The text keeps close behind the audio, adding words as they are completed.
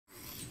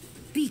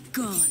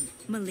Begone,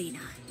 Mileena.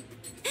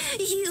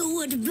 You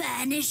would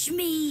banish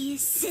me,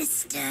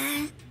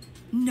 sister?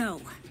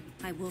 No,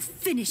 I will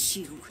finish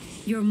you.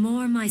 You're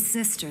more my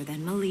sister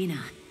than Mileena.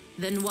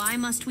 Then why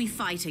must we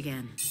fight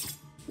again?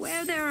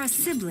 Where there are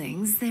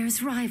siblings,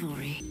 there's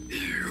rivalry.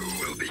 You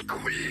will be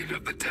queen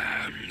of the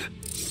damned.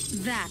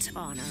 That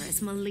honor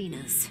is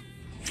Mileena's.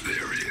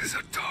 There is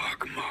a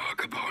dark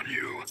mark upon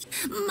you.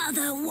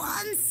 Mother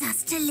wants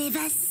us to live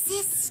as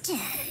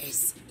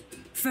sisters.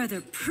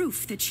 Further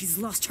proof that she's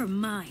lost her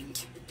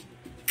mind.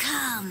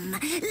 Come,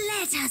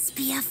 let us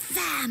be a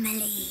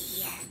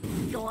family.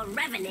 Your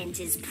revenant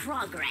is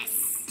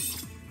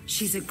progress.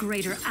 She's a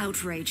greater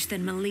outrage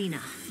than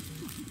Mileena.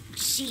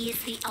 She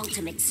is the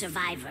ultimate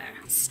survivor.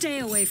 Stay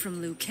away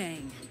from Liu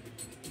Kang.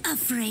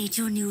 Afraid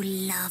your new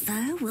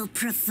lover will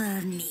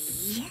prefer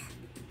me?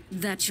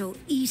 That you'll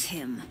eat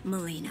him,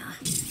 Mileena.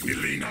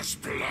 Mileena's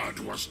blood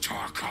was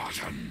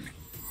Tarkatan.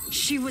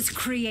 She was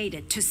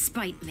created to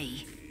spite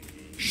me.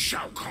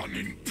 Shao Kahn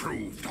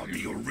improved on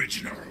the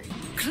original.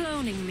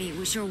 Cloning me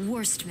was your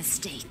worst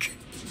mistake.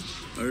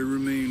 I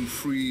remain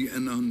free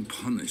and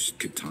unpunished,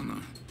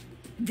 Kitana.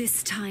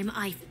 This time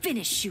I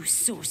finish you,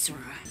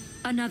 sorcerer.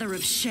 Another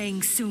of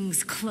Shang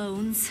Tsung's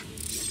clones.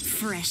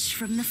 Fresh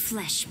from the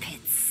flesh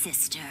pits,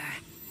 sister.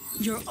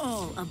 You're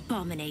all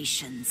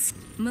abominations.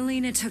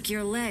 Mileena took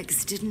your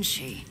legs, didn't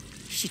she?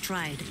 She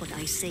tried, but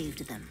I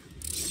saved them.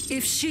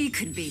 If she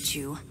could beat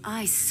you,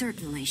 I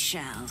certainly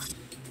shall.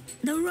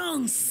 The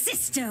wrong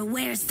sister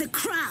wears the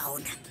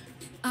crown.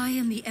 I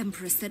am the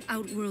empress that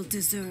Outworld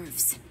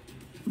deserves.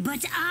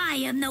 But I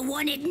am the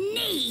one it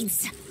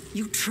needs!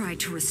 You tried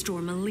to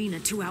restore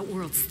Mileena to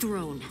Outworld's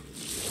throne.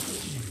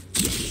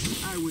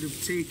 I would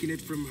have taken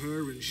it from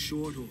her in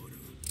short order.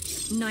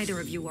 Neither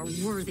of you are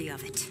worthy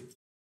of it.